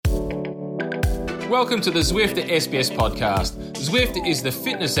Welcome to the Zwift SBS podcast. Zwift is the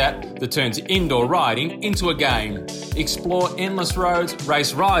fitness app that turns indoor riding into a game. Explore endless roads,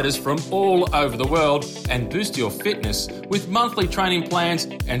 race riders from all over the world, and boost your fitness with monthly training plans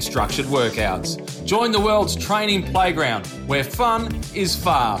and structured workouts. Join the world's training playground, where fun is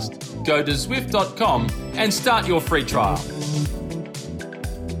fast. Go to Zwift.com and start your free trial.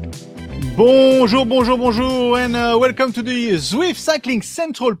 Bonjour, and welcome to the Zwift Cycling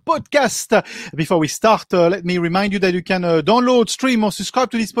Central Podcast. Before we start, let me remind you that you can download, stream, or subscribe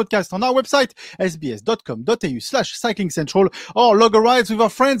to this podcast on our website, sbs.com.au/cyclingcentral, or log a ride with our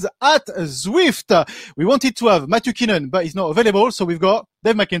friends at Zwift. We wanted to have Matthew Kinnan, but he's not available, so we've got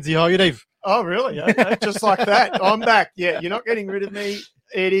Dave McKenzie. How are you, Dave? Oh, really? Okay. Just like that. I'm back. Yeah, you're not getting rid of me.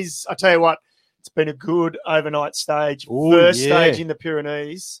 It is, I tell you what, it's been a good overnight stage. First stage in the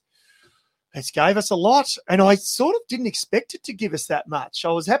Pyrenees. It gave us a lot, and I sort of didn't expect it to give us that much.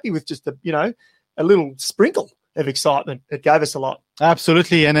 I was happy with just a little sprinkle of excitement. It gave us a lot.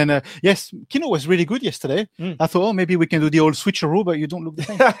 Absolutely. And then, yes, Kino was really good yesterday. I thought, maybe we can do the old switcheroo, but you don't look the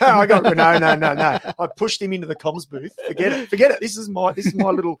same. No. I pushed him into the comms booth. Forget it. This is my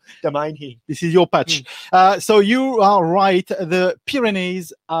little domain here. This is your patch. So you are right. The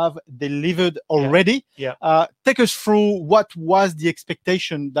Pyrenees have delivered already. Yeah. Take us through what was the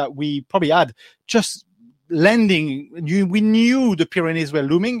expectation that we probably had just landing. We knew the Pyrenees were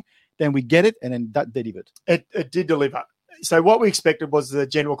looming. Then we get it, and then that delivered. It did deliver. So what we expected was the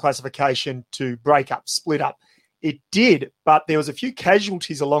general classification to break up, split up. It did, but there was a few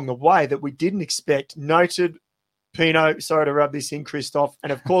casualties along the way that we didn't expect. Noted Pinot, sorry to rub this in, Christophe,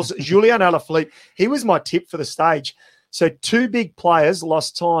 and of course, Julien Alaphilippe. He was my tip for the stage. So two big players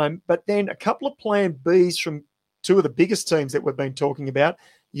lost time, but then a couple of plan Bs from two of the biggest teams that we've been talking about,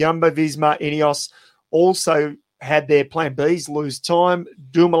 Jumbo-Visma, Ineos, also had their plan Bs lose time.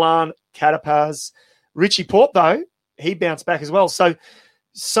 Dumoulin, Carapaz. Richie Porte, though, he bounced back as well. So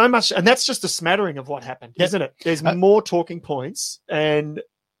much, and that's just a smattering of what happened, isn't it? There's more talking points, and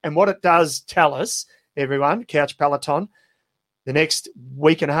what it does tell us, everyone, Couch Peloton, the next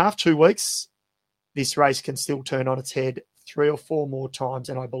week and a half, 2 weeks, this race can still turn on its head 3 or 4 more times,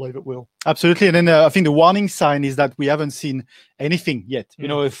 and I believe it will. Absolutely. And then I think the warning sign is that we haven't seen anything yet. You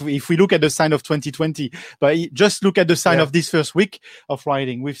know, if we look at the sign of 2020, but just look at the sign of this first week of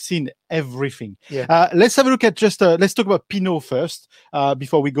riding, we've seen everything. Yeah. Let's have a look at let's talk about Pinot first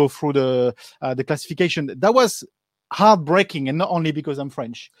before we go through the classification. That was heartbreaking, and not only because I'm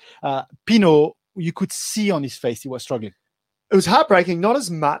French. Pinot, you could see on his face he was struggling. It was heartbreaking, not as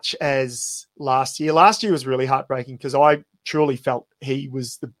much as last year. Last year was really heartbreaking because I truly felt he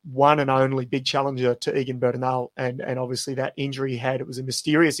was the one and only big challenger to Egan Bernal, and obviously that injury he had, it was a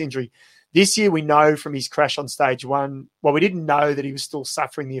mysterious injury. This year we know from his crash on stage one, well, we didn't know that he was still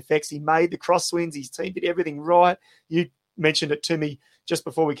suffering the effects. He made the crosswinds, his team did everything right. You mentioned it to me just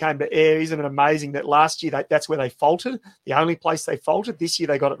before we came to air. Isn't it amazing that last year that's where they faltered, the only place they faltered? This year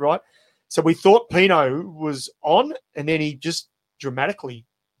they got it right. So we thought Pinot was on, and then he just dramatically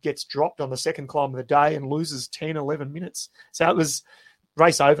gets dropped on the second climb of the day and loses 10, 11 minutes. So it was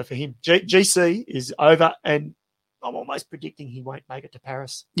race over for him. GC is over, and I'm almost predicting he won't make it to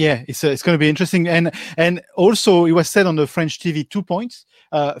Paris. Yeah, it's going to be interesting. And also, it was said on the French TV 2 points.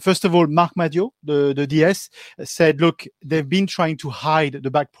 First of all, Marc Madiot, the DS, said, look, they've been trying to hide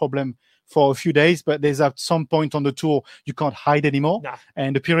the back problem for a few days, but there's at some point on the tour you can't hide anymore. No.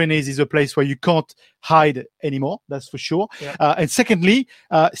 And the Pyrenees is a place where you can't hide anymore, that's for sure. Yeah. And secondly,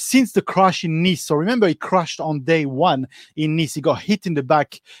 since the crash in Nice, so remember he crashed on day 1 in Nice, he got hit in the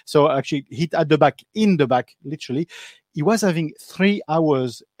back, so actually hit at the back, in the back, literally. He was having 3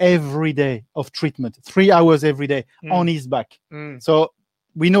 hours every day of treatment, 3 hours every day on his back. So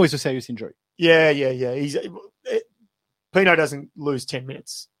we know it's a serious injury. Yeah. Pinot doesn't lose 10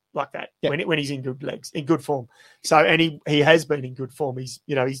 minutes like that when he's in good legs, in good form. So, and he has been in good form. He's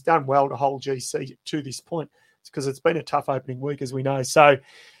done well to hold GC to this point. It's because it's been a tough opening week, as we know. So,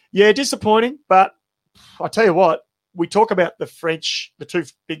 yeah, disappointing. But I tell you what, we talk about the French, the two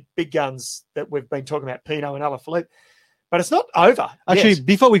big guns that we've been talking about, Pinot and Alaphilippe, but it's not over. Actually,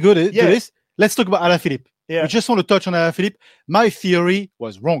 before we go to this, let's talk about Alaphilippe. Yeah. We just want to touch on Alaphilippe. My theory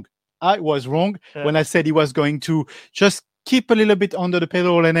was wrong. I was wrong when I said he was going to just keep a little bit under the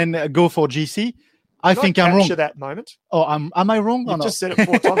pedal and then go for GC. I think I'm wrong. That moment. Oh, am I wrong? You just said it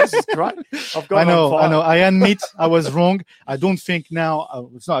 4 times. This is great. I've got I know. I admit I was wrong. I don't think now.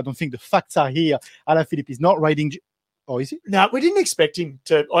 I don't think the facts are here. Alaphilippe is not riding. Or is he? No, we didn't expect him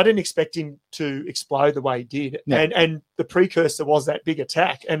to. I didn't expect him to explode the way he did. No. And the precursor was that big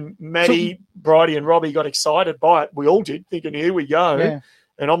attack. And Maddie, Bridie, and Robbie got excited by it. We all did, thinking, "Here we go." Yeah.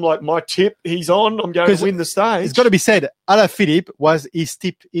 And I'm like, my tip, he's on. I'm going to win the stage. It's got to be said, Alaphilippe was his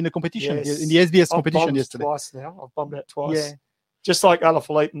tip in the competition, in the SBS competition yesterday. Twice now. I've bombed out twice. Yeah. Just like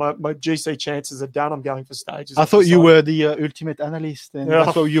Alaphilippe, my GC chances are done. I'm going for stages. I thought you were the ultimate analyst, and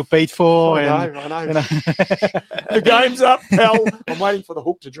that's what you paid for. I know. The game's up, pal. I'm waiting for the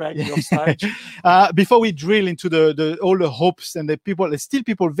hook to drag me off stage. Before we drill into all the hopes and the people, there's still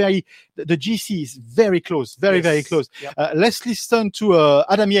people the GC is very close, very close. Yep. Let's listen to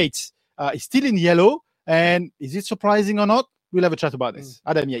Adam Yates. He's still in yellow, and is it surprising or not? We'll have a chat about this.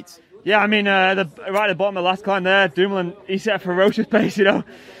 Adam Yates. Yeah, I mean, right at the bottom of the last climb there, Dumoulin, he set a ferocious pace, and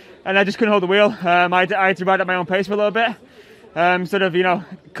I just couldn't hold the wheel. I had to ride at my own pace for a little bit, sort of,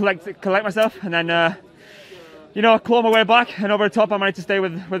 collect myself, and then, claw my way back, and over the top I managed to stay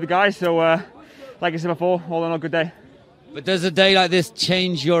with the guys. So, like I said before, all in all, good day. But does a day like this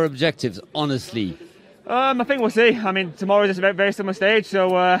change your objectives, honestly? I think we'll see. I mean, tomorrow is a very similar stage,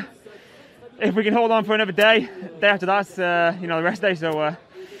 so if we can hold on for another day after that's, the rest day, so...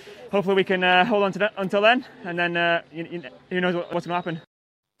 hopefully we can hold on to that until then, and then who knows what's going to happen.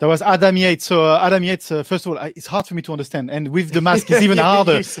 That was Adam Yates. So Adam Yates, first of all, it's hard for me to understand, and with the mask, it's even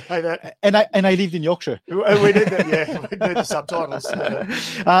harder. You say that. And I lived in Yorkshire. We did that, yeah. We did the subtitles.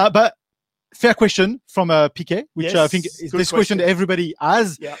 But fair question from Piquet, which I think is this question that everybody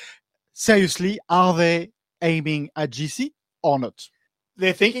has. Yeah. Seriously, are they aiming at GC or not?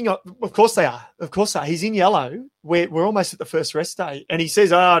 They're thinking, of course they are. Of course they are. He's in yellow. We're almost at the first rest day. And he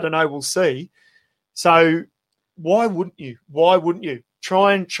says, I don't know, we'll see. So why wouldn't you? Why wouldn't you?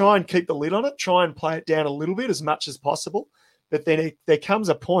 Try and keep the lid on it. Try and play it down a little bit as much as possible. But then there comes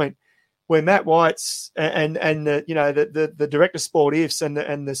a point where Matt White's and the director of sport ifs and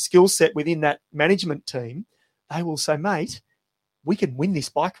the skill set within that management team, they will say, mate, we can win this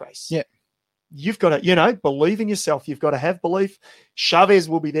bike race. Yeah. You've got to, believe in yourself. You've got to have belief. Chavez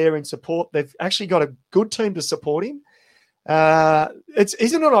will be there in support. They've actually got a good team to support him.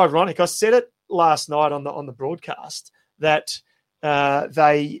 Isn't it ironic? I said it last night on the broadcast that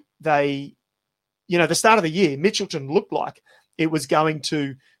the start of the year, Mitchelton looked like it was going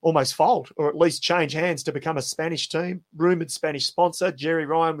to almost fold or at least change hands to become a Spanish team. Rumoured Spanish sponsor. Jerry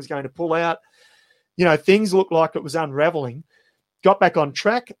Ryan was going to pull out. Things looked like it was unraveling. Got back on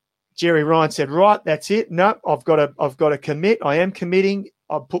track. Jerry Ryan said, right, that's it. No, I've got to commit. I am committing.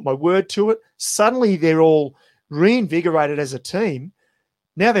 I've put my word to it. Suddenly they're all reinvigorated as a team.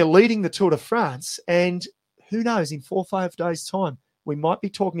 Now they're leading the Tour de France. And who knows, in 4 or 5 days' time, we might be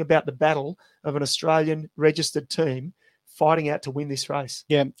talking about the battle of an Australian registered team fighting out to win this race.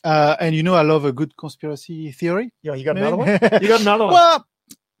 Yeah. And I love a good conspiracy theory. Yeah, you got another one? You got another one? Well,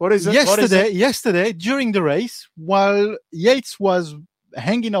 what is it? Yesterday, during the race, while Yates was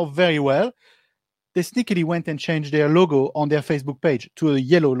hanging out very well, they sneakily went and changed their logo on their Facebook page to a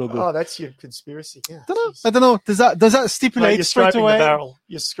yellow logo. Oh, that's your conspiracy. Yeah. I don't know. Does that stipulate you're straight away?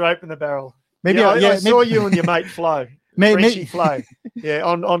 You're scraping the barrel. Maybe I saw you and your mate Flo. Maybe Flo. Yeah,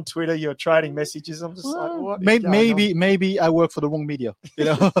 on Twitter, you're trading messages. I'm just like, what? Maybe I work for the wrong media.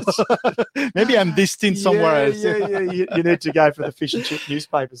 Maybe I'm destined somewhere else. Yeah. You need to go for the fish and chip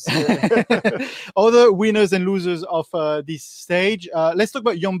newspapers. Yeah. Other winners and losers of this stage. Let's talk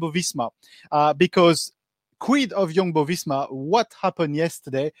about Jumbo-Visma because quid of Jumbo-Visma? What happened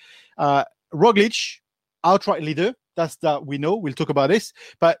yesterday? Roglic, outright leader. That's that we know. We'll talk about this.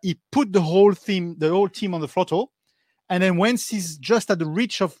 But he put the whole team on the throttle. And then once he's just at the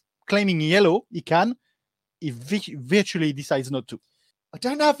reach of claiming yellow, he virtually decides not to. I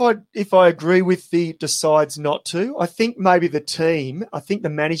don't know if I agree with the decides not to. I think maybe the team, I think the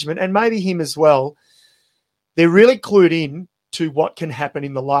management, and maybe him as well, they're really clued in to what can happen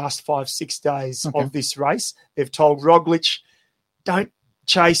in the last 5-6 days of this race. They've told Roglic, don't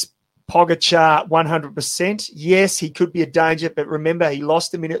chase Pogačar 100%. Yes, he could be a danger, but remember, he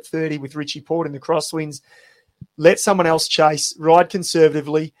lost a minute 30 with Richie Porte in the crosswinds. Let someone else chase, ride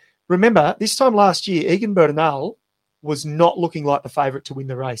conservatively. Remember, this time last year, Egan Bernal was not looking like the favourite to win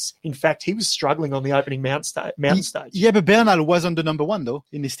the race. In fact, he was struggling on the opening mountain stage. Yeah, but Bernal wasn't the number one, though,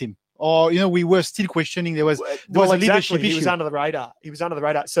 in this team. Or, we were still questioning there was a leadership issue. He was under the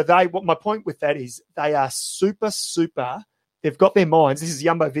radar. So my point with that is they are super, they've got their minds. This is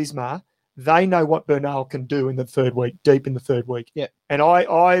Jumbo-Visma. They know what Bernal can do in the third week, deep in the third week. Yeah. And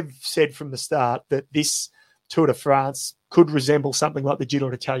I've said from the start that this Tour de France could resemble something like the Giro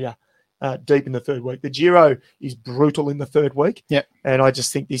d'Italia deep in the third week. The Giro is brutal in the third week. Yeah. And I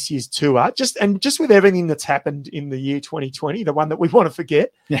just think this year's Tour, just with everything that's happened in the year 2020, the one that we want to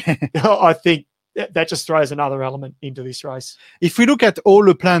forget, I think that just throws another element into this race. If we look at all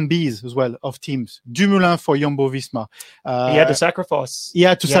the plan Bs as well of teams, Dumoulin for Jumbo-Visma. He had to sacrifice.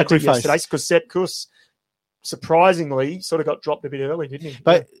 Sacrifice. Because Sepp Kuss, surprisingly, sort of got dropped a bit early, didn't he?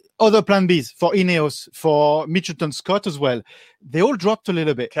 But other plan Bs for Ineos, for Mitchelton Scott as well, they all dropped a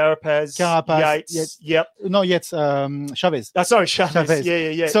little bit. Carapaz, Yates, Chavez. Sorry, Chavez.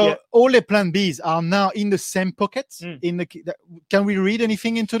 Yeah. So all the plan Bs are now in the same pockets. Can we read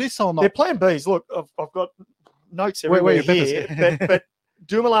anything into this or not? They're plan Bs. Look, I've got notes everywhere here, but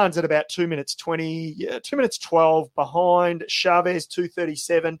Dumoulin's at about 2 minutes 20, 2 minutes 12 behind. Chavez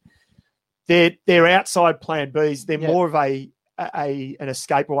 2:37. They're outside plan Bs. They're more of an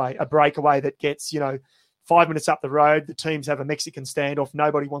escapeaway, a breakaway that gets 5 minutes up the road. The teams have a Mexican standoff.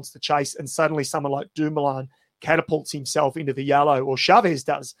 Nobody wants to chase, and suddenly someone like Dumoulin catapults himself into the yellow, or Chavez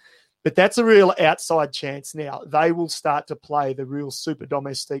does. But that's a real outside chance now. They will start to play the real super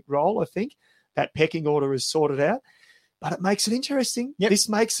domestique role, I think. That pecking order is sorted out. But it makes it interesting. Yep. This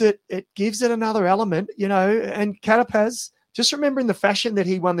makes it gives it another element, and Carapaz, just remembering the fashion that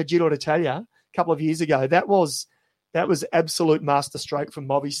he won the Giro d'Italia a couple of years ago, that was absolute masterstroke from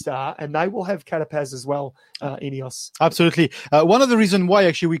Movistar, and they will have Carapaz as well, Ineos. Absolutely. One of the reasons why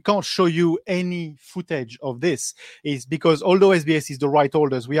actually we can't show you any footage of this is because although SBS is the right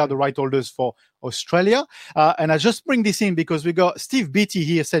holders, we are the right holders for Australia. And I just bring this in because we got Steve Beatty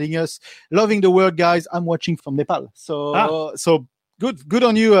here telling us, loving the world, guys. I'm watching from Nepal. So good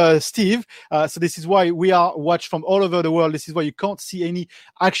on you, Steve. So this is why we are watched from all over the world. This is why you can't see any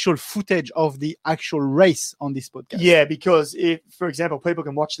actual footage of the actual race on this podcast. Yeah, because if, for example, people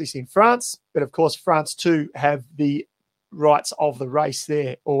can watch this in France, but of course France too have the rights of the race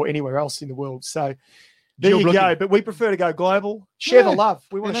there or anywhere else in the world. So there you go. But we prefer to go global. Share the love.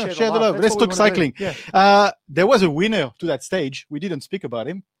 We want to share the love. Let's talk cycling. Yeah. There was a winner to that stage. We didn't speak about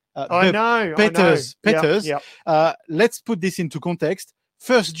him. I know. Peters. Yep. Let's put this into context.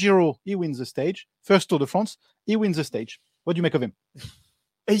 First Giro, he wins the stage. First Tour de France, he wins the stage. What do you make of him?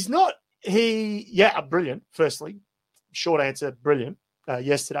 Brilliant. Firstly, short answer, brilliant.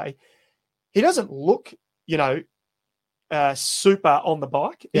 Yesterday, he doesn't look, super on the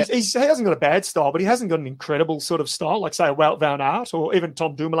bike. Yeah. He hasn't got a bad style, but he hasn't got an incredible sort of style, like say Wout van Aert or even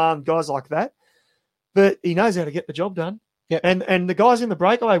Tom Dumoulin, guys like that. But he knows how to get the job done. Yeah. And the guys in the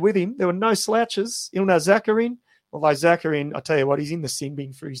breakaway with him, there were no slouches. Ilnaz Zakarin, although Zakarin, I tell you what, he's in the sin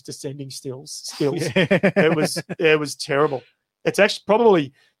bin for his descending skills. It was terrible. It's actually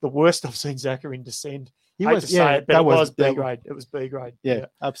probably the worst I've seen Zakarin descend. It was B grade. It was B grade. Yeah,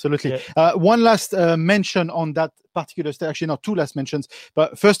 absolutely. Yeah. One last mention on that particular stage. Actually, not two last mentions.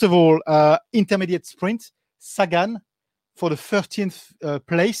 But first of all, intermediate sprint, Sagan for the 13th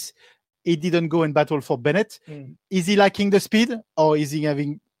place. He didn't go in battle for Bennett. Is he liking the speed, or is he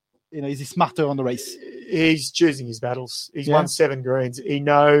having, is he smarter on the race? He's choosing his battles. He's won 7 greens. He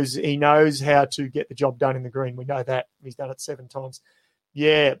knows how to get the job done in the green. We know that. He's done it 7 times.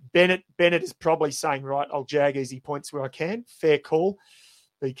 Yeah, Bennett is probably saying, right, I'll jag easy points where I can. Fair call.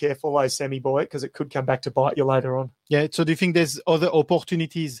 Be careful, though, Sammy boy, because it could come back to bite you later on. Yeah. So do you think there's other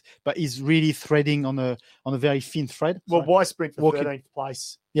opportunities, but he's really threading on a very thin thread? Well, why sprint for 13th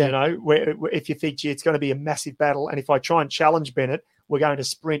place? Yeah. Where if you think, it's going to be a massive battle, and if I try and challenge Bennett, we're going to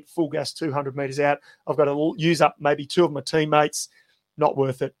sprint full gas 200 metres out. I've got to use up maybe 2 of my teammates. Not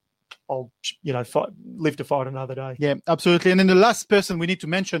worth it. I'll, live to fight another day. Yeah, absolutely. And then the last person we need to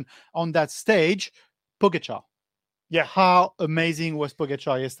mention on that stage, Pogačar. Yeah. How amazing was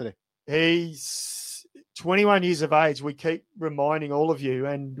Pogačar yesterday? He's 21 years of age. We keep reminding all of you,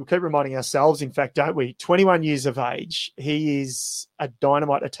 and we keep reminding ourselves, in fact, don't we? 21 years of age. He is a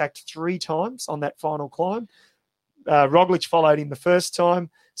dynamite. Attacked 3 times on that final climb. Roglic followed him the first time,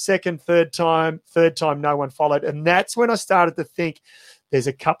 second, third time no one followed. And that's when I started to think there's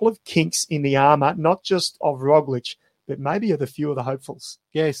a couple of kinks in the armour, not just of Roglic, but maybe of a few of the hopefuls.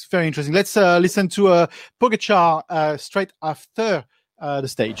 Yeah, it's very interesting. Let's listen to Pogačar straight after the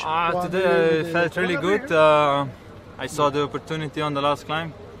stage. Today I felt really good. I saw the opportunity on the last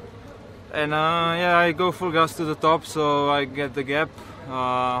climb. And I go full gas to the top, so I get the gap.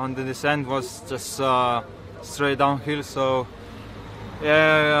 On the descent was just straight downhill, so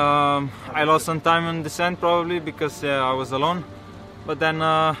I lost some time on descent probably because I was alone. But then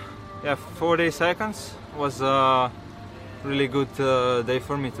 40 seconds was a really good day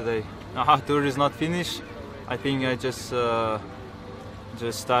for me today. Tour is not finished. I think I just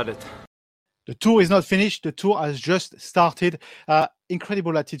started. The tour is not finished. The tour has just started.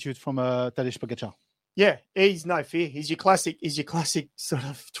 Incredible attitude from Tadej Pogačar. Yeah, he's no fear. He's your classic sort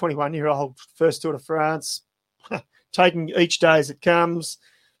of 21-year-old first Tour de France, taking each day as it comes.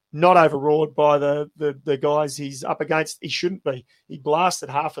 not overawed by the guys he's up against. He shouldn't be. He blasted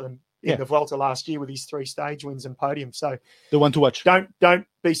half of them in the Vuelta last year with his 3 stage wins and podium. So the one to watch. Don't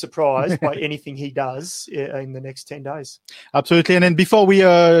be surprised by anything he does in the next 10 days. Absolutely. And then before we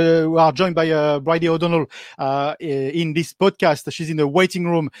are joined by Bridie O'Donnell in this podcast, she's in the waiting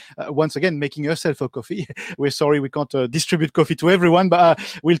room once again making herself a coffee. We're sorry we can't distribute coffee to everyone, but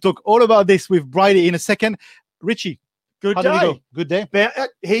we'll talk all about this with Bridie in a second. Richie, Good how day. did it go? Good day.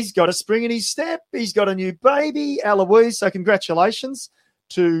 He's got a spring in his step. He's got a new baby, Eloise. So congratulations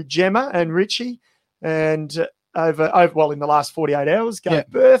to Gemma and Richie. And in the last 48 hours, gave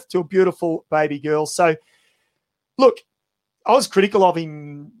birth to a beautiful baby girl. So, look, I was critical of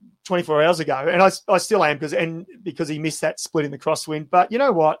him 24 hours ago, and I still am because he missed that split in the crosswind. But you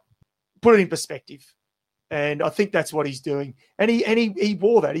know what? Put it in perspective. And I think that's what he's doing. And he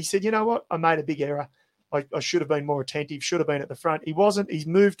wore that. He said, you know what? I made a big error. I should have been more attentive, should have been at the front. He wasn't. He's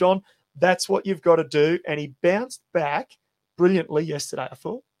moved on. That's what you've got to do. And he bounced back brilliantly yesterday, I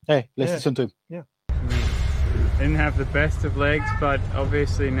thought. Hey, let's listen to him. Yeah. Didn't have the best of legs, but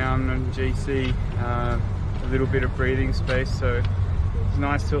obviously now I'm on GC, a little bit of breathing space, so it's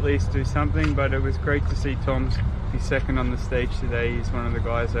nice to at least do something. But it was great to see Tom's be second on the stage today. He's one of the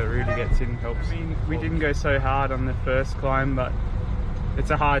guys that really gets in and helps. I mean, we didn't go so hard on the first climb, but it's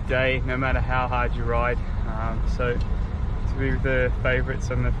a hard day no matter how hard you ride. So to be the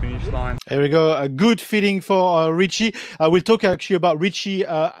favourites on the finish line. There we go. A good feeling for Richie. We'll talk actually about Richie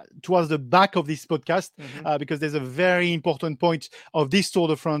towards the back of this podcast because there's a very important point of this Tour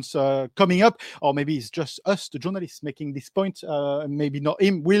de France coming up. Or maybe it's just us, the journalists, making this point. Maybe not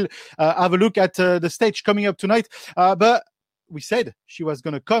him. We'll have a look at the stage coming up tonight. But we said she was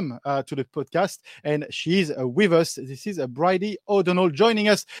going to come to the podcast, and she is with us. This is Bridie O'Donnell joining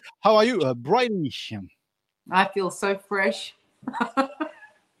us. How are you, Bridie? I feel so fresh.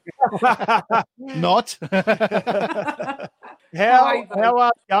 Not. How are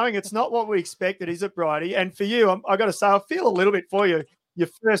you going? It's not what we expected, is it, Bridie? And for you, I got to say, I feel a little bit for you. Your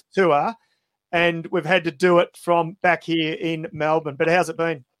first tour, and we've had to do it from back here in Melbourne. But how's it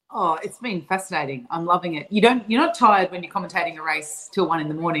been? Oh, it's been fascinating. I'm loving it. You're not tired when you're commentating a race till 1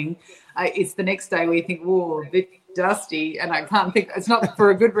 a.m. It's the next day where you think, whoa, a bit dusty, and I can't think. It's not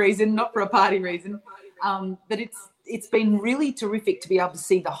for a good reason, not for a party reason. But it's been really terrific to be able to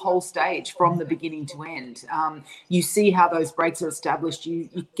see the whole stage from the beginning to end. You see how those breaks are established.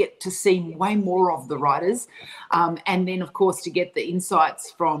 You get to see way more of the riders. And then, of course, to get the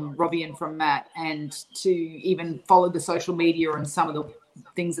insights from Robbie and from Matt, and to even follow the social media and some of the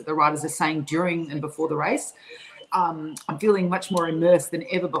things that the riders are saying during and before the race. I'm feeling much more immersed than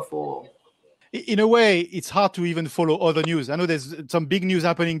ever before. In a way, it's hard to even follow other news. I know there's some big news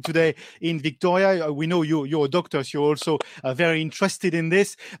happening today in Victoria. We know you're a doctor, so you're also very interested in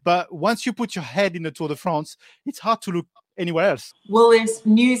this. But once you put your head in the Tour de France, it's hard to look anywhere else. Well, there's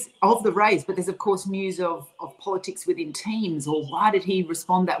news of the race, but there's, of course, news of politics within teams, or why did he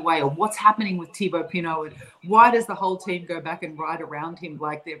respond that way, or what's happening with Thibaut Pinot, and why does the whole team go back and ride around him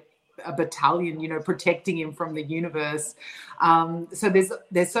like they're a battalion, protecting him from the universe. So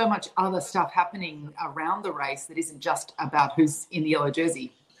there's so much other stuff happening around the race that isn't just about who's in the yellow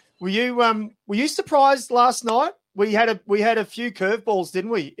jersey. Were you surprised last night? We had a few curveballs,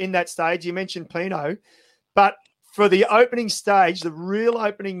 didn't we, in that stage? You mentioned Pinot, but for the opening stage, the real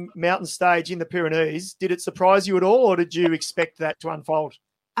opening mountain stage in the Pyrenees, did it surprise you at all, or did you expect that to unfold?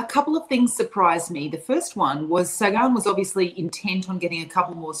 A couple of things surprised me. The first one was Sagan was obviously intent on getting a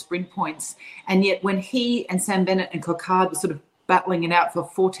couple more sprint points. And yet when he and Sam Bennett and Coquard were sort of battling it out for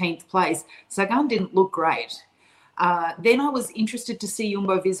 14th place, Sagan didn't look great. Then I was interested to see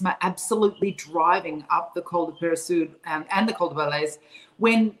Jumbo-Visma absolutely driving up the Col de Peyresourde and the Col de Valais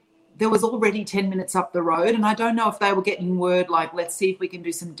when there was already 10 minutes up the road. And I don't know if they were getting word like, let's see if we can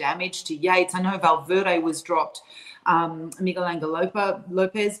do some damage to Yates. I know Valverde was dropped, Miguel Angel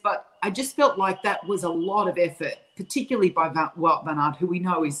Lopez, but I just felt like that was a lot of effort, particularly by Wout van Aert, who we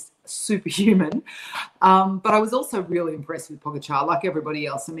know is superhuman. But I was also really impressed with Pogačar, like everybody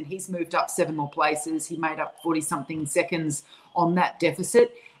else. I mean, he's moved up 7 more places. He made up 40-something seconds on that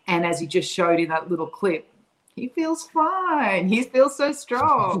deficit. And as he just showed in that little clip, he feels fine. He feels so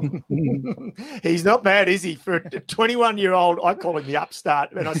strong. He's not bad, is he? For a 21-year-old, I call him the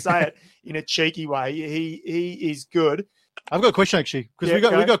upstart, and I say it in a cheeky way. He is good. I've got a question, actually, because we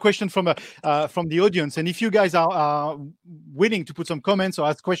got a question from the audience. And if you guys are willing to put some comments or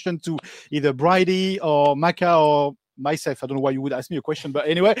ask questions to either Bridie or Maka or myself, I don't know why you would ask me a question, but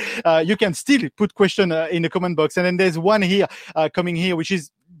anyway, you can still put question in the comment box. And then there's one here coming here, which is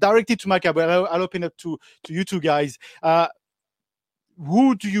directed to Maka, but I'll open up to you two guys.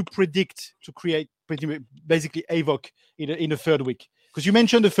 who do you predict to create basically Avoc in the third week? Because you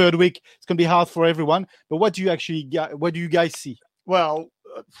mentioned the third week, it's going to be hard for everyone. But what do you guys see? Well,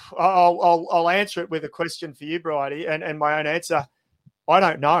 I'll answer it with a question for you, Bridie, and my own answer. I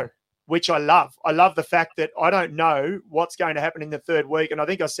don't know, which I love. I love the fact that I don't know what's going to happen in the third week. And I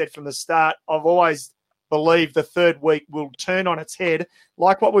think I said from the start, I've always believed the third week will turn on its head,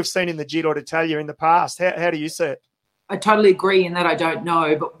 like what we've seen in the Giro d'Italia in the past. How do you see it? I totally agree in that I don't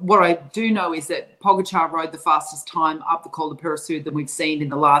know. But what I do know is that Pogačar rode the fastest time up the Col de Peyresourde than we've seen in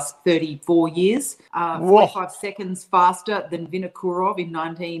the last 34 years. 45 seconds faster than Vinokurov in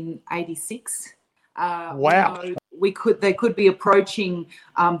 1986. Wow. They could be approaching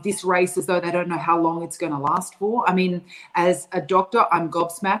this race as though they don't know how long it's going to last for. I mean, as a doctor, I'm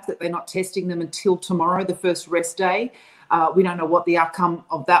gobsmacked that they're not testing them until tomorrow, the first rest day. We don't know what the outcome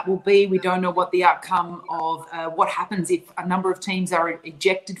of that will be. We don't know what the outcome of what happens if a number of teams are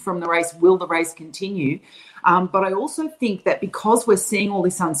ejected from the race. Will the race continue? But I also think that because we're seeing all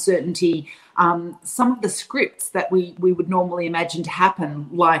this uncertainty, some of the scripts that we would normally imagine to happen,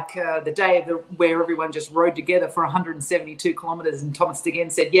 like the day where everyone just rode together for 172 kilometres and Thomas Degen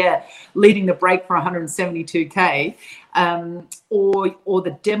said, leading the break for 172K, or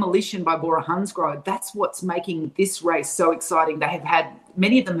the demolition by Bora Hansgrohe, that's what's making this race so exciting.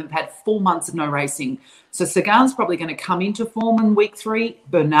 Many of them have had 4 months of no racing. So Sagan's probably going to come into form in week 3.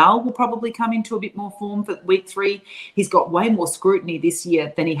 Bernal will probably come into a bit more form for week 3. He's got way more scrutiny this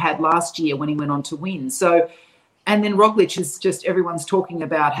year than he had last year when he went on to win. So, and then Roglic is just, everyone's talking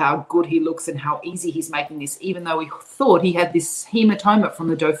about how good he looks and how easy he's making this, even though we thought he had this hematoma from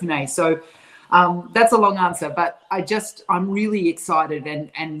the Dauphiné. So that's a long answer, but I'm really excited,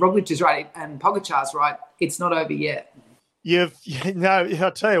 and Roglic is right and Pogačar's right. It's not over yet.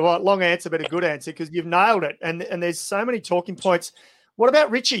 I'll tell you what, long answer, but a good answer, because you've nailed it. And there's so many talking points. What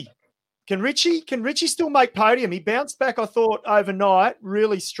about Richie? Can Richie still make podium? He bounced back, I thought, overnight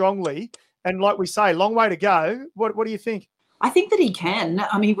really strongly. And like we say, long way to go. What do you think? I think that he can.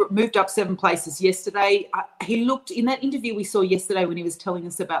 I mean, he moved up 7 places yesterday. He looked, in that interview we saw yesterday when he was telling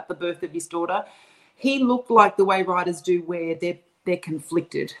us about the birth of his daughter, he looked like the way riders do, where they're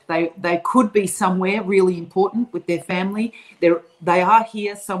conflicted. They could be somewhere really important with their family. They are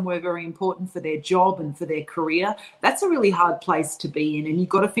here somewhere very important for their job and for their career. That's a really hard place to be in. And you've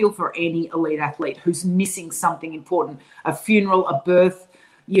got to feel for any elite athlete who's missing something important, a funeral, a birth.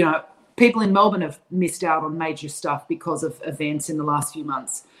 You know, people in Melbourne have missed out on major stuff because of events in the last few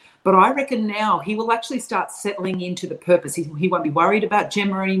months. But I reckon now he will actually start settling into the purpose. He won't be worried about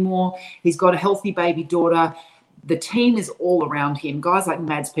Gemma anymore. He's got a healthy baby daughter. The team is all around him. Guys like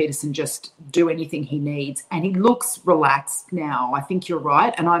Mads Pedersen just do anything he needs. And he looks relaxed now. I think you're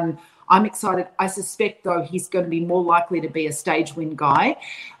right. And I'm excited. I suspect, though, he's going to be more likely to be a stage win guy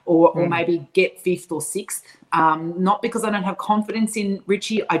or maybe get 5th or 6th. Not because I don't have confidence in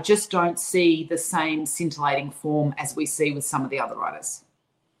Richie. I just don't see the same scintillating form as we see with some of the other riders.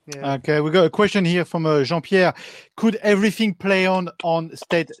 Yeah. Okay, we got a question here from Jean-Pierre. Could everything play on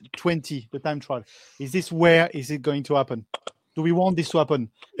stage 20, the time trial? Is this where is it going to happen? Do we want this to happen?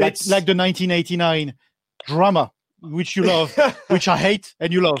 Like the 1989 drama, which you love, which I hate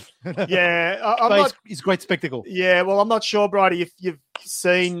and you love. Yeah, it's great spectacle. Yeah, well, I'm not sure, Bridie, if you've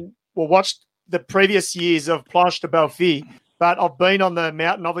seen or watched the previous years of Planche de Belfi, but I've been on the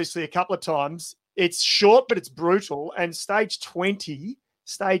mountain, obviously, a couple of times. It's short, but it's brutal. And stage 20,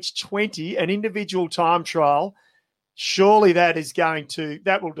 an individual time trial, surely that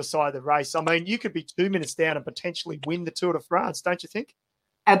will decide the race. I mean, you could be 2 minutes down and potentially win the Tour de France, don't you think?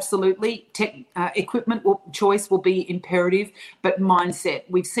 Absolutely. Equipment choice will be imperative, but mindset.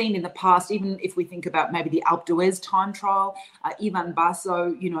 We've seen in the past, even if we think about maybe the Alpe d'Huez time trial, Ivan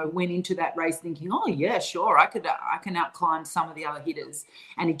Basso, went into that race thinking, oh yeah, sure, I can outclimb some of the other hitters,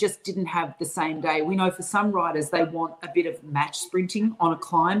 and he just didn't have the same day. We know for some riders they want a bit of match sprinting on a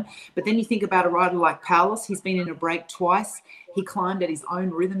climb, but then you think about a rider like Paulus. He's been in a break twice. He climbed at his own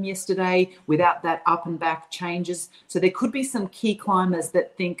rhythm yesterday without that up and back changes. So there could be some key climbers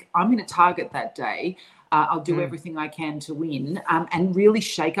that think, I'm going to target that day. I'll do everything I can to win and really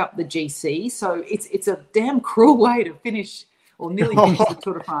shake up the GC. So it's a damn cruel way to finish or nearly finish the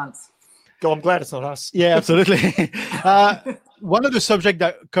Tour de France. God, I'm glad it's not us. Yeah, absolutely. One of the subjects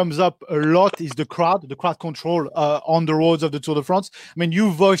that comes up a lot is the crowd control on the roads of the Tour de France. I mean,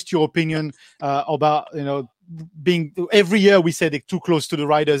 you voiced your opinion about, being every year we say they're too close to the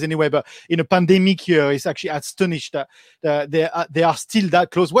riders anyway, but in a pandemic year, it's actually astonished that they are still that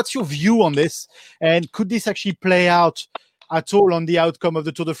close. What's your view on this? And could this actually play out at all on the outcome of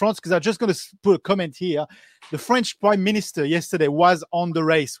the Tour de France, because I'm just going to put a comment here. The French Prime Minister yesterday was on the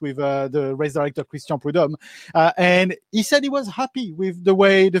race with the race director Christian Prudhomme, and he said he was happy with the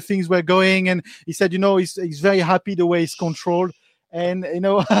way the things were going, and he said, he's very happy the way it's controlled. And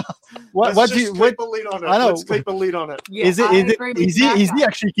let's keep a lid on it. Let's keep a lid on it. Yeah, is he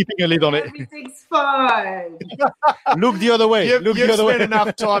actually keeping a lid on it? Everything's fine. Look the other way. You've spent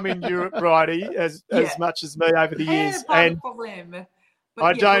enough time in Europe, Bridie, as much as me over the years, and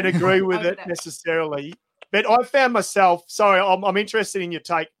I don't agree with it necessarily. But I found myself. Sorry, I'm interested in your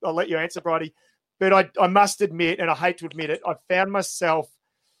take. I'll let you answer, Bridie. But I must admit, and I hate to admit it, I found myself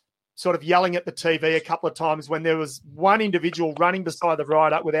sort of yelling at the TV a couple of times when there was one individual running beside the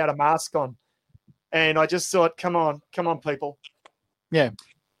rider without a mask on. And I just thought, come on, people. Yeah.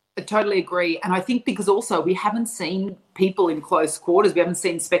 I totally agree. And I think because also we haven't seen people in close quarters. We haven't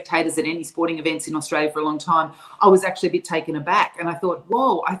seen spectators at any sporting events in Australia for a long time. I was actually a bit taken aback. And I thought,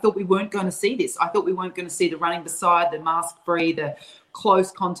 whoa, I thought we weren't going to see this. I thought we weren't going to see the running beside, the mask-free, the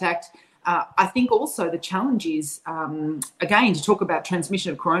close contact. I think also the challenge is, again, to talk about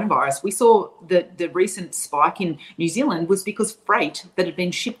transmission of coronavirus, we saw that the recent spike in New Zealand was because freight that had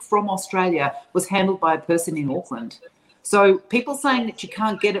been shipped from Australia was handled by a person in Auckland. So people saying that you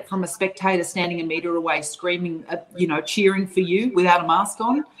can't get it from a spectator standing a metre away screaming, cheering for you without a mask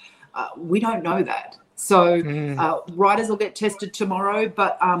on, we don't know that. So riders will get tested tomorrow.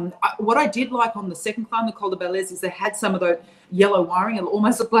 But what I did like on the second climb, the Col de Balès, is they had some of the yellow wiring. It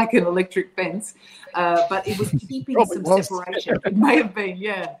almost looked like an electric fence, but it was keeping some separation. It may have been,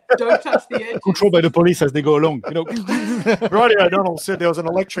 yeah. Don't touch the edge. Controlled by the police as they go along. Bridie O'Donnell said there was an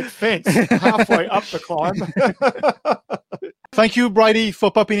electric fence halfway up the climb. Thank you, Bridie, for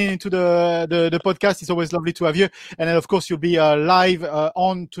popping into the podcast. It's always lovely to have you. And then, of course, you'll be live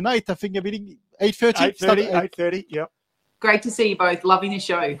on tonight. I think 8:30. 8:30. Yep. Great to see you both. Loving the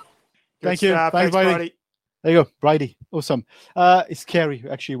show. Thank you. Thanks, Bridie. There you go, Bridie. Awesome. It's scary,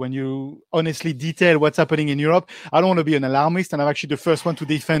 actually, when you honestly detail what's happening in Europe. I don't want to be an alarmist, and I'm actually the first one to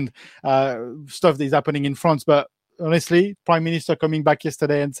defend stuff that is happening in France. But honestly, Prime Minister coming back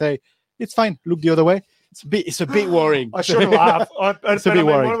yesterday and say, it's fine, look the other way. It's a bit worrying. I shouldn't laugh. It's a bit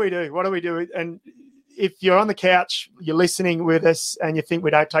worrying. What do we do? And if you're on the couch, you're listening with us, and you think we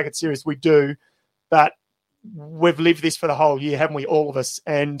don't take it serious, we do. But we've lived this for the whole year, haven't we? All of us.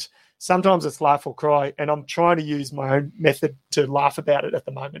 And sometimes it's laugh or cry, and I'm trying to use my own method to laugh about it at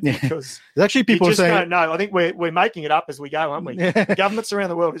the moment because there's actually people you just saying, don't know. I think we're making it up as we go, aren't we? The governments around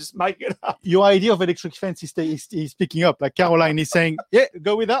the world are just making it up. Your idea of electric fence is picking up. Like Caroline is saying, yeah,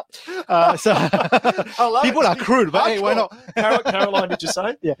 go with that. So people are crude, but hey, why not? Caroline, did you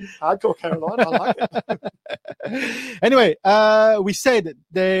say? Yeah, hardcore Caroline. I like it. Anyway, we said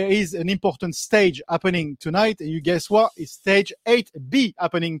there is an important stage happening tonight. You guess what? It's stage 8B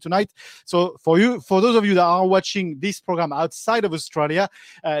happening tonight. So for those of you that are watching this program outside of Australia,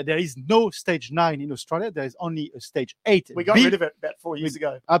 there is no stage 9 in Australia. There is only a stage 8. We got rid of it about 4 years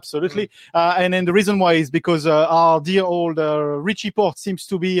ago. Absolutely. And then the reason why is because our dear old Richie Porte seems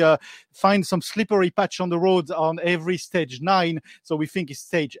to be find some slippery patch on the road on every stage 9. So we think it's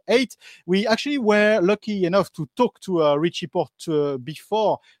stage 8. We actually were lucky enough to talk to Richie Porte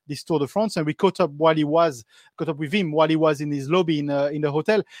before this Tour de France, and we caught up with him while he was in his lobby in the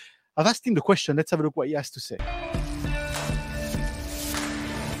hotel. I've asked him the question. Let's have a look what he has to say.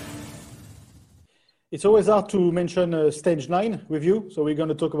 It's always hard to mention stage 9 with you, so we're going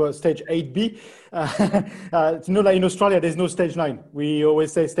to talk about stage 8B. It's not like in Australia, there's no stage 9. We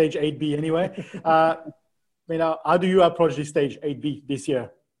always say stage 8B anyway. How do you approach this stage 8B this year?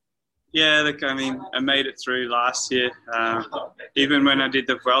 Yeah, look, I made it through last year. Even when I did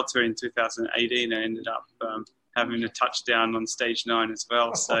the Vuelta in 2018, I ended up having a touchdown on stage 9 as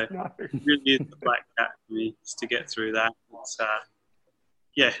well. So it really is the black cat for me to get through that.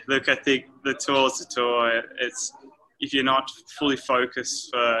 I think the tour's the tour. It's if you're not fully focused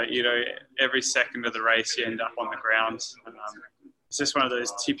for every second of the race, you end up on the ground. It's just one of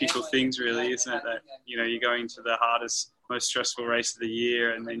those typical things, really, isn't it? That you're going to the hardest, most stressful race of the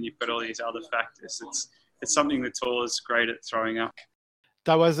year, and then you've got all these other factors. It's something the tour is great at throwing up.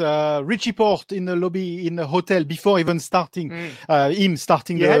 That was Richie Porte in the lobby in the hotel before even starting. Him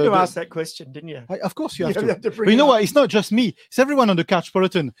starting. You had to ask that question, didn't you? Of course you have to. But you know what? It's not just me. It's everyone on the Couch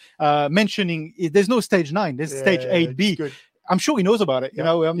Peloton mentioning there's no stage 9. There's stage 8B. I'm sure he knows about it.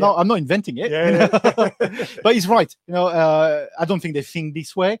 I'm not inventing it. But he's right. I don't think they think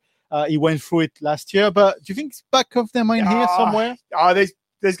this way. He went through it last year. But do you think it's back of their mind here somewhere?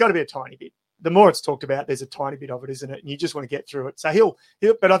 There's got to be a tiny bit. The more it's talked about, there's a tiny bit of it, isn't it? And you just want to get through it. So he'll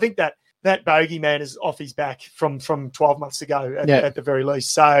but I think that that bogeyman is off his back from 12 months ago at the very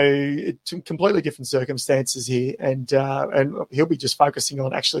least. So it's completely different circumstances here, and he'll be just focusing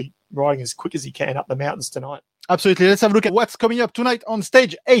on actually riding as quick as he can up the mountains tonight. Absolutely. Let's have a look at what's coming up tonight on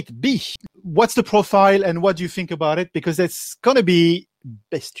stage 8B. What's the profile and what do you think about it? Because it's going to be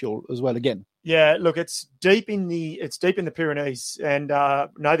bestial as well again. Yeah, look, it's deep in the Pyrenees, and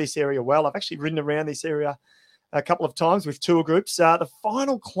know this area well. I've actually ridden around this area a couple of times with tour groups. The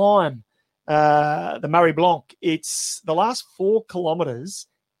final climb, the Murray Blanc, it's the last 4 kilometres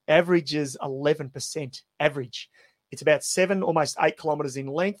averages 11% average. It's about 7, almost 8 kilometres in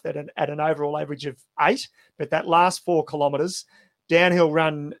length at an overall average of 8. But that last 4 kilometres, downhill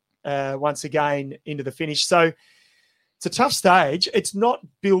run once again into the finish. So it's a tough stage. It's not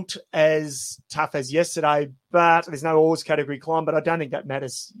built as tough as yesterday, but there's no Oars category climb. But I don't think that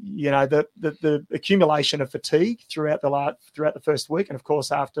matters. You know, the accumulation of fatigue throughout the first week, and of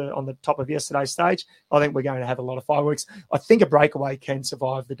course after on the top of yesterday's stage, I think we're going to have a lot of fireworks. I think a breakaway can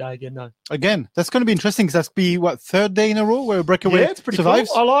survive the day again, though. Again, that's going to be interesting because that's be third day in a row where a breakaway it's pretty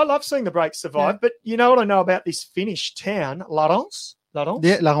survives. Cool. I love seeing the break survive. Yeah. But you know what I know about this Finnish town, Larens?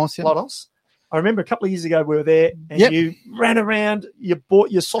 Yeah, Larens. Yeah. Larens. I remember a couple of years ago we were there and you ran around, you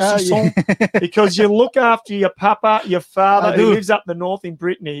bought your saucisson because you look after your papa, your father who lives up the north in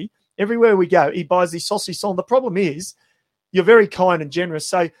Brittany. Everywhere we go, he buys the saucisson. The problem is you're very kind and generous.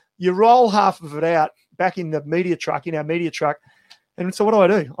 So you roll half of it out back in our media truck. And so what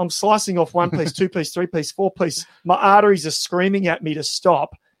do? I'm slicing off 1 piece, 2 piece, 3 piece, 4 piece. My arteries are screaming at me to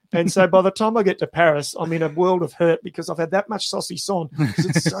stop. And so by the time I get to Paris, I'm in a world of hurt because I've had that much saucisson.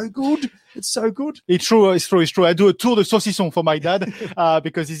 It's so good. It's so good. It's true. I do a tour de saucisson for my dad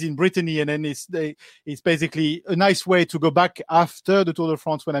because he's in Brittany, and then it's basically a nice way to go back after the Tour de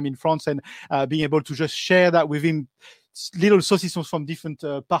France when I'm in France and being able to just share that with him. Little saucissons from different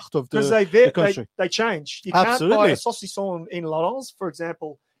part of the country. They change. You can't buy a saucisson in Larens, for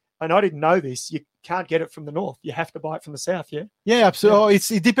example. And I didn't know this. You can't get it from the north. You have to buy it from the south. Yeah. Yeah, absolutely.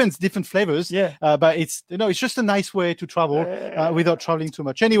 Yeah. It depends, different flavors. Yeah. But it's just a nice way to travel without traveling too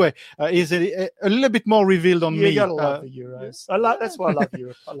much. Anyway, is a little bit more revealed on me. You gotta love the Euros. That's why I love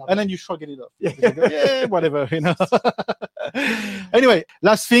Europe. And then you shrug it off. Yeah, whatever. Anyway,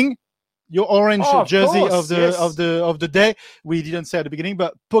 last thing. Your orange jersey of the day. We didn't say at the beginning,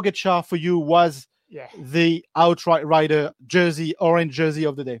 but Pogačar for you was the outright rider jersey, orange jersey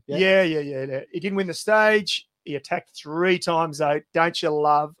of the day. Yeah. He didn't win the stage. He attacked 3 times, though. Don't you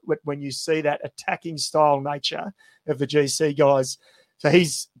love when you see that attacking style nature of the GC guys? So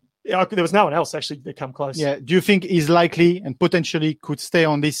there was no one else actually that come close. Yeah. Do you think he's likely and potentially could stay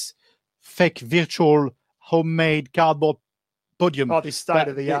on this fake virtual homemade cardboard podium? This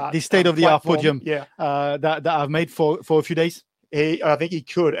state-of-the-art. This state-of-the-art podium that I've made for a few days. I think he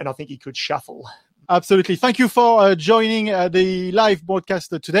could, and I think he could shuffle. Absolutely. Thank you for joining the live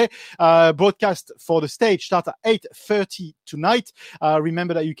broadcast today. Broadcast for the stage starts at 8:30 tonight.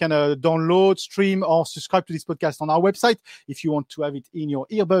 Remember that you can download, stream, or subscribe to this podcast on our website if you want to have it in your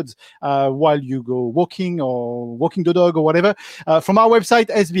earbuds while you go walking or walking the dog or whatever. From our website,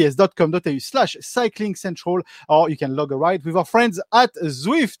 sbs.com.au/cycling central, or you can log a ride with our friends at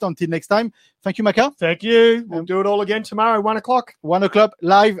Zwift. Until next time, thank you, Maka. Thank you. We'll do it all again tomorrow, 1 o'clock. 1 o'clock,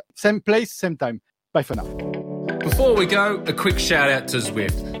 live, same place, same time. Bye for now. Before we go, a quick shout out to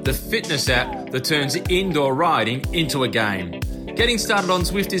Zwift, the fitness app that turns indoor riding into a game. Getting started on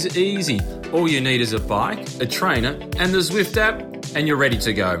Zwift is easy. All you need is a bike, a trainer, and the Zwift app, and you're ready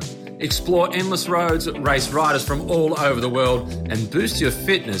to go. Explore endless roads, race riders from all over the world, and boost your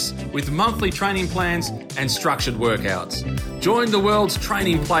fitness with monthly training plans and structured workouts. Join the world's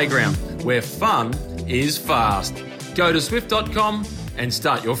training playground, where fun is fast. Go to Zwift.com and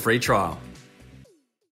start your free trial.